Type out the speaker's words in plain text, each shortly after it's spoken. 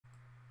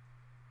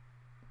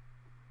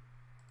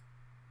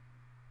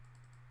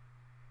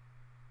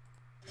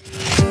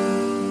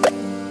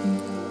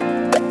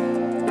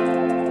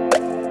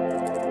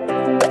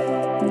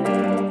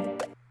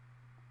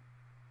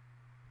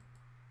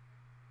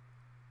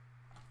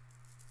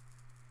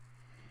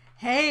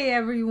Hey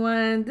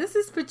everyone, this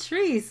is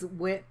Patrice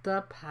with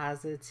the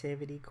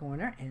Positivity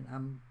Corner, and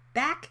I'm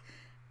back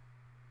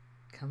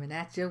coming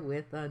at you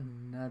with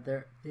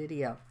another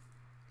video.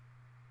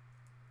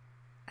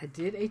 I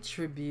did a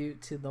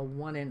tribute to the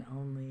one and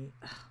only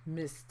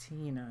Miss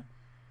Tina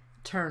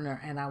Turner,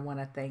 and I want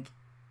to thank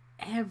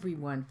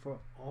everyone for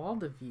all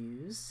the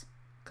views,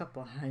 a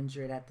couple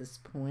hundred at this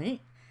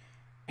point,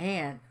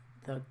 and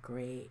the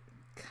great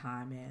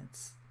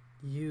comments.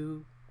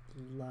 You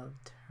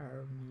loved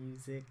her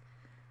music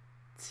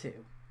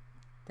too.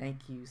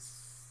 Thank you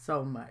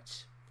so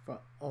much for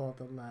all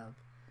the love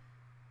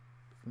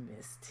from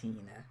Miss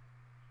Tina.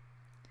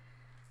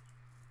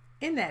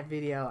 In that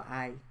video,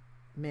 I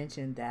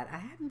mentioned that I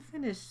hadn't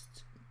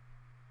finished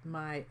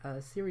my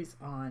series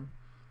on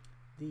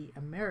the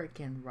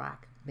American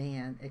rock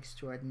band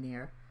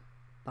extraordinaire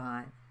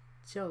Bon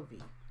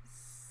Jovi.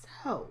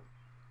 So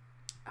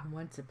I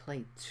want to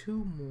play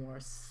two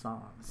more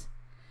songs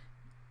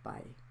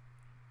by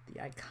the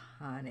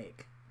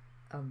iconic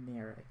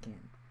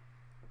American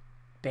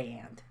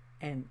band,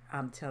 and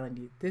I'm telling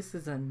you, this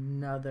is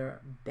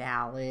another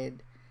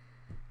ballad.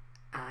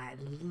 I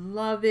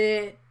love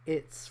it.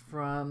 It's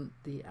from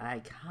the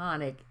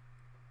iconic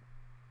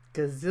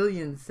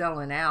gazillion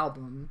selling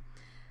album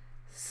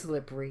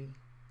Slippery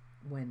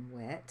When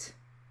Wet.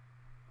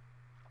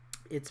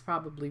 It's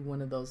probably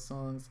one of those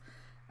songs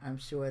I'm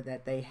sure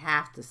that they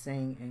have to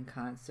sing in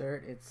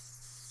concert.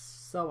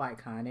 It's so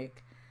iconic.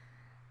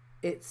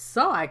 It's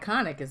so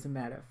iconic, as a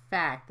matter of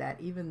fact, that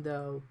even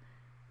though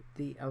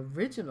the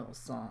original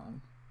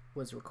song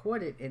was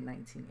recorded in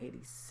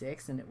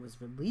 1986 and it was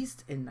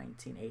released in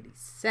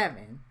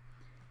 1987,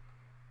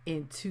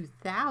 in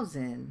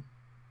 2000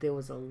 there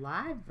was a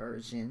live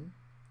version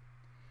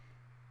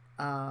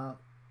from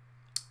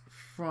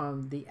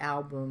the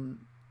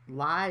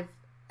live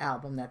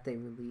album that they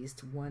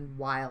released, One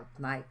Wild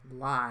Night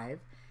Live,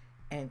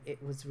 and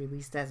it was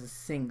released as a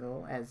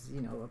single, as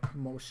you know, a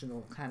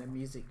promotional kind of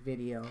music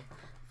video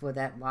for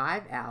that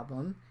live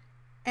album,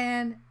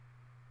 and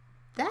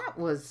that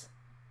was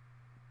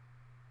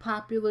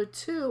popular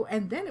too.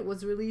 And then it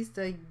was released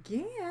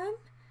again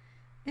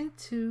in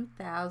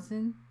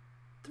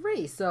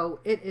 2003. So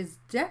it is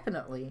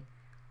definitely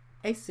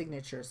a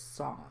signature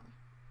song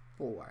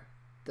for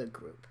the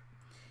group.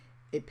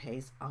 It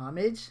pays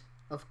homage,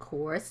 of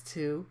course,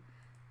 to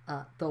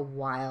the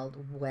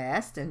Wild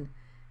West, and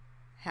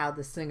how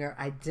the singer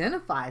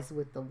identifies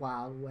with the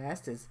Wild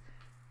West as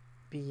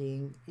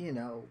being,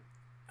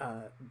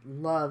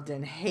 loved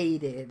and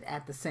hated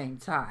at the same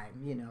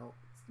time,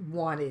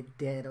 wanted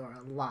dead or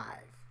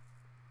alive.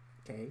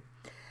 Okay.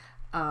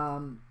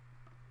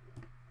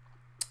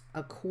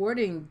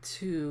 According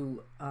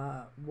to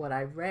what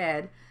I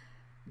read,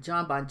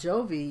 John Bon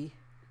Jovi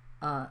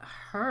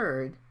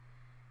heard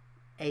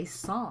a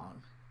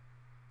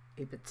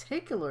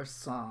particular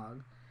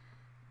song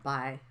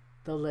by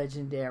the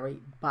legendary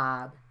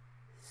Bob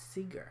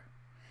Seger,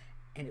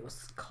 and it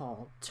was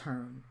called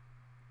Turn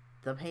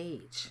the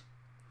Page,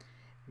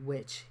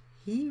 which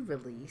he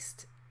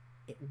released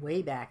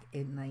way back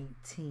in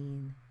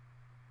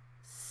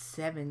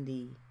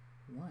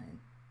 1971.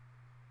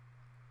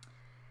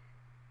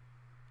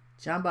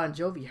 John Bon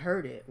Jovi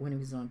heard it when he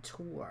was on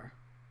tour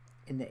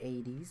in the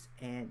 80s,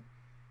 and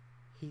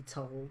he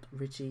told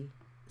Richie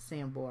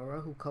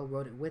Sambora, who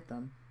co-wrote it with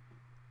him,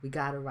 we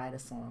got to write a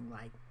song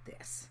like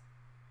this.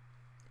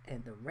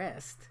 And the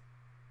rest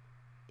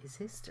is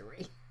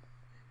history.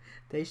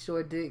 They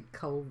sure did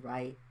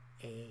co-write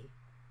a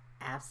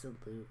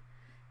absolute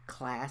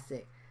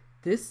classic.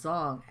 This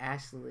song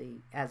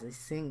actually, as a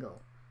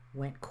single,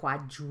 went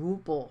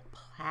quadruple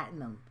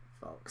platinum,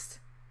 folks.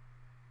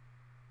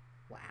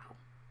 Wow.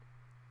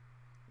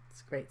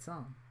 It's a great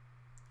song.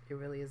 It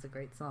really is a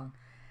great song.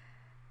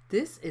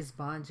 This is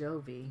Bon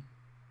Jovi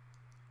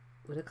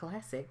with a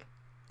classic,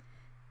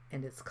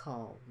 and it's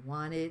called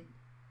Wanted,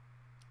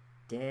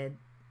 Dead,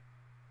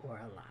 or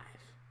Alive.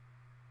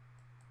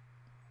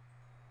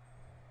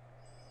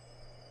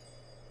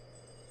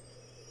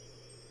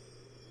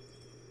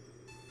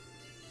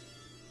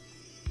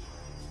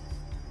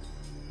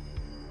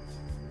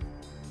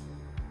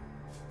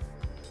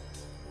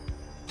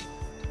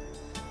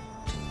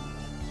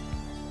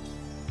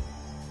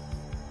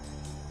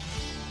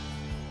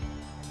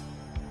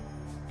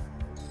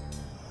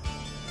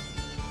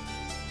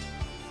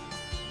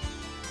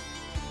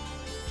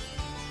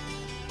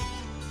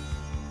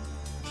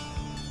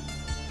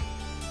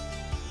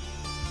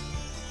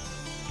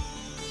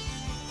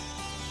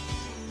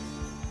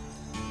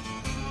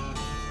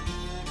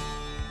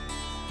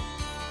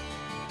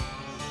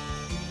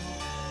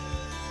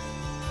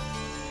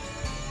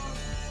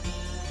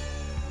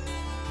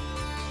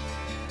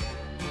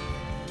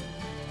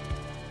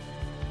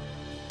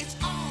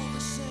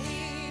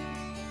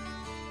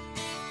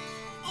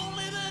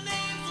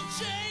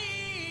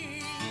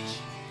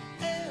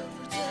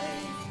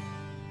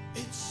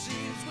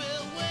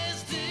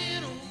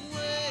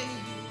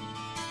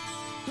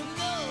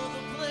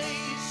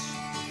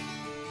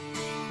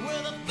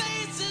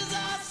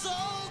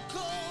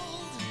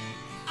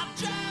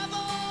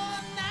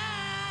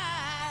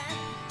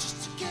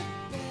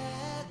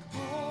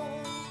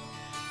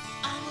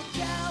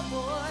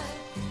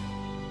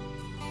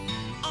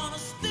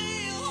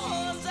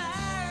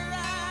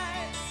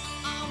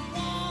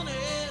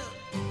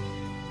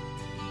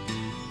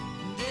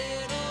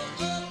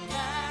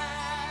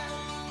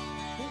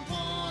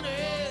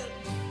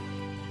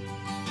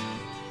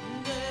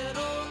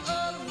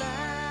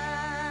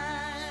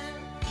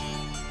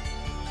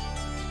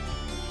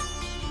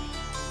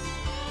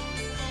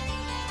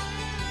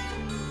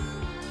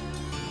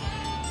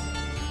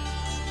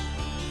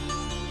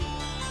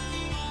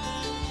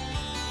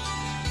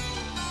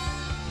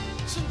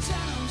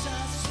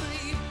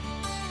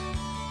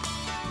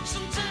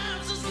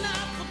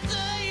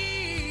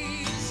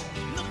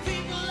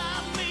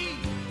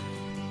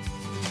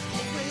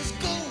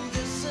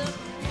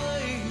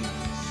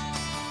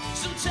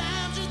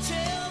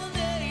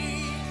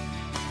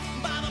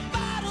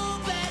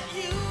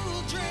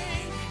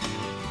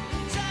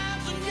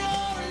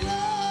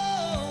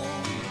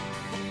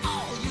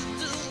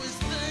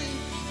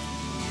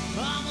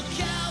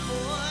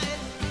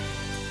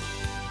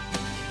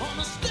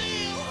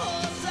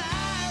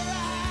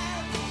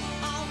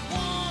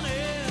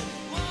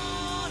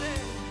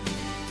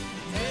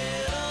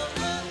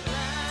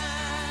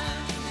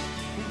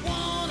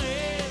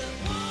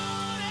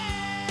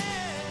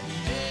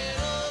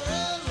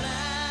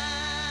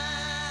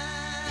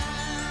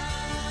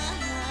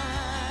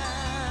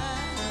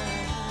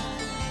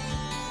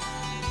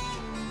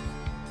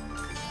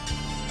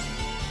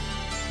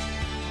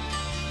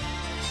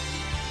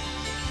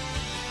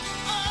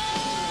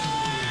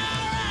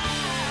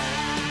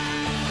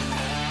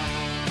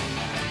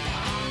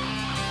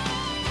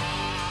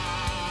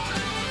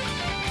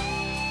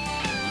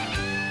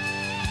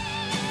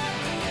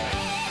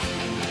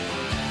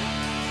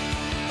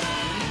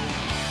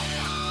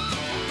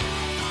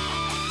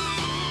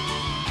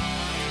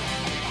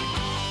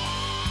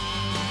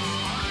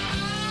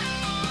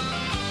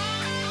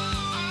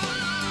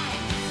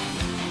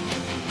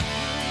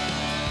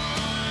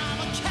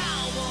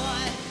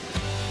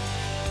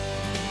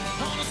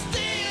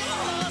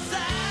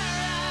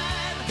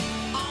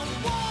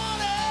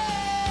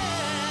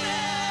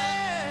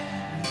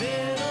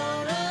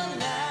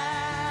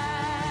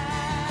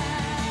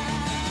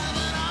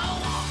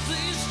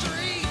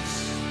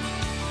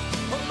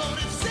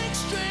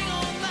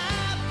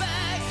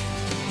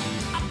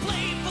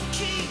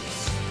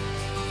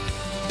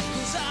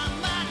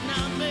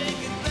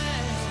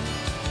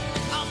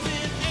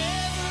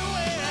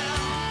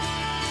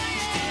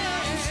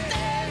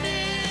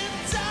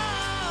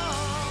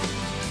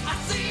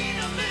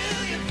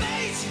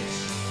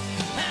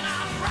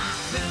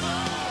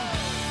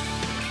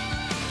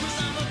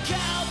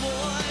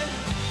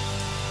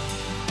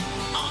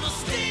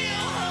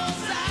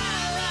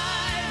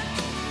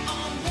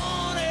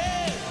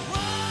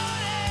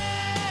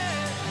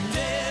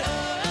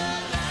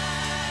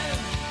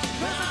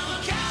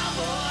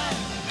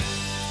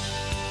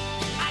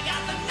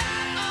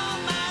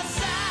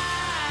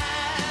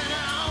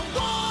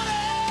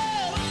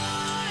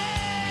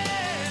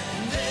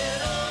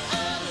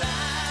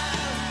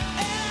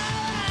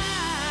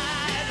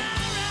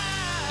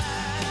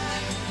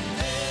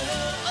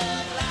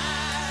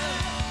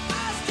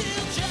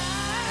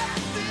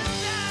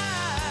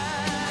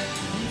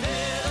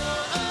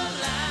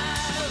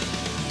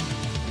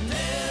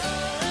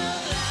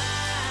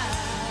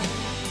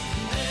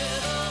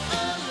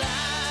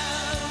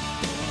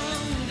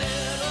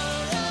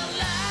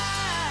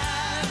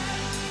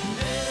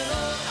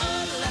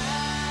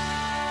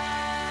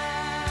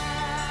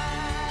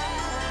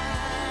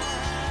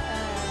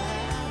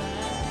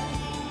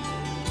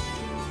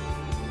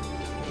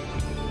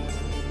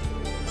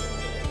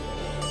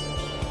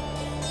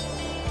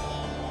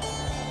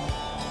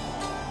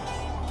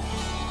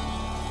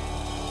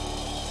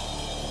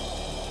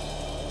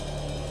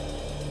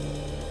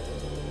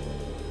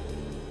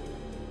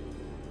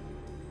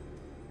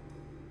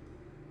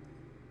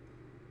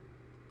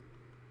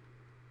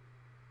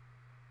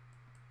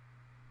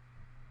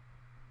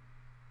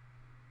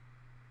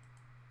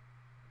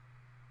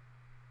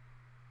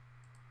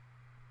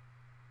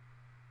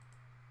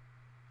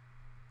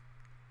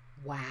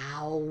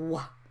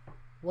 Wow.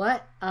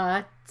 What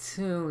a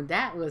tune.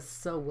 That was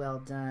so well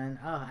done.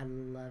 Oh, I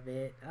love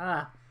it.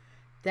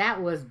 That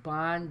was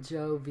Bon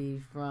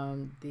Jovi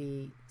from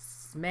the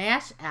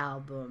Smash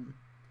album,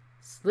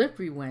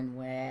 Slippery When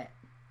Wet,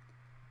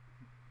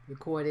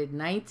 recorded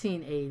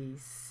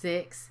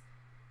 1986,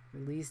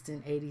 released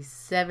in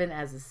 87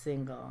 as a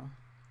single.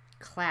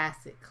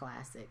 Classic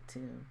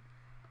tune.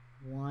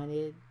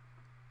 Wanted,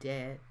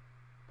 Dead,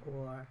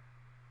 or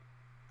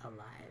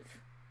Alive.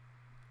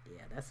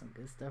 Yeah, that's some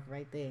good stuff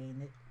right there,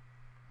 ain't it?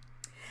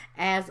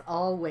 As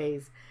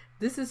always,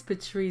 this is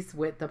Patrice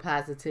with the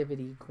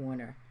Positivity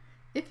Corner.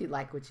 If you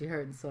like what you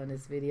heard and saw in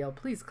this video,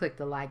 please click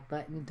the like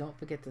button. Don't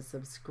forget to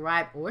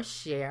subscribe or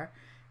share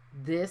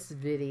this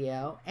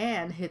video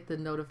and hit the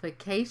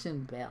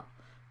notification bell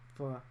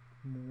for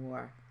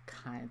more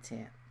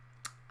content.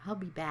 I'll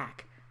be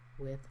back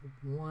with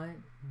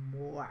one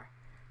more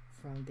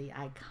from the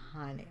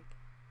iconic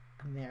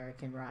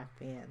American rock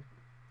band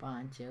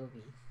Bon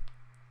Jovi.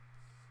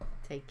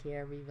 Take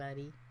care,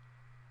 everybody.